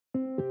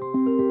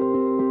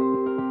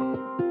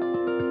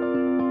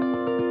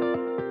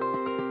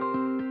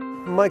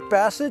Mike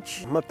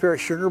Basich. I'm up here at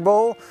Sugar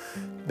Bowl.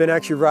 Been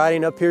actually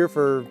riding up here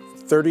for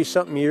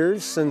 30-something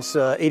years, since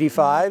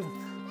 '85.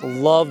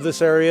 Love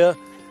this area,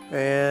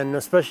 and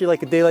especially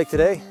like a day like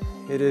today,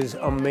 it is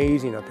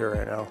amazing up here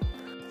right now.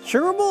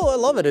 Sugar Bowl, I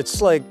love it.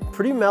 It's like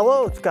pretty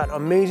mellow. It's got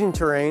amazing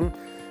terrain.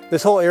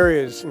 This whole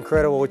area is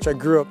incredible, which I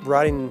grew up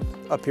riding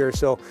up here,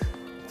 so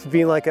it's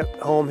being like at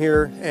home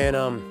here. And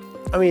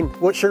I mean,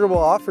 what Sugar Bowl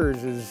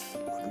offers is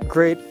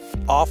great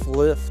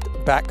off-lift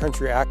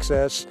backcountry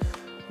access.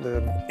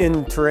 The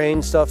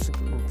in-terrain stuff's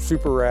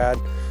super rad.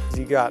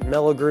 You got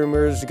mellow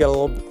groomers, you got a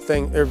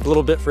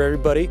little bit for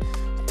everybody.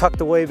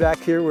 Tucked away back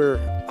here where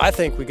I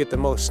think we get the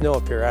most snow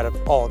up here out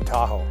of all of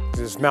Tahoe.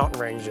 This mountain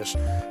range just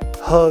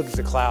hugs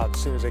the clouds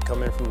as soon as they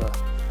come in from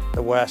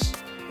the west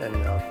and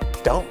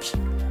dumps.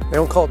 They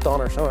don't call it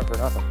dawn or summit for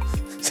nothing.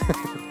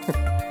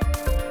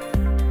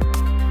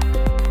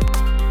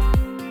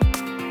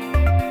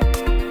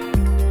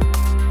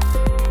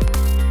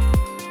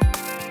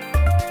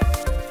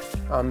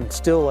 I'm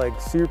still like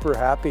super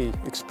happy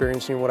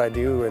experiencing what I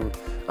do, and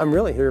I'm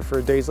really here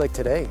for days like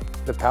today.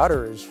 The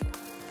powder is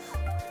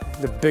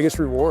the biggest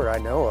reward I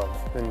know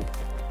of, and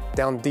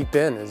down deep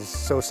in is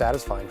so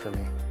satisfying for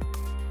me.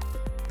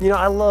 You know,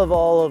 I love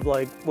all of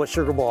like what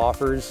Sugar Bowl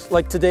offers.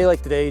 Like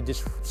today,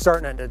 just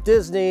starting at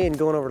Disney and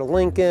going over to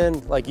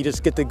Lincoln, like you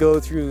just get to go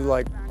through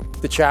like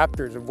the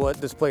chapters of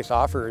what this place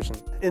offers.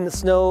 And in the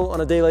snow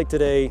on a day like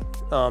today,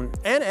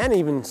 and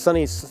even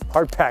sunny,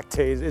 hard-packed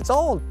days, it's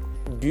all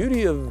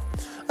beauty of,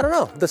 I don't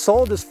know, the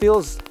soul just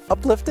feels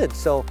uplifted.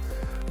 So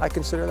I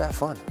consider that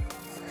fun.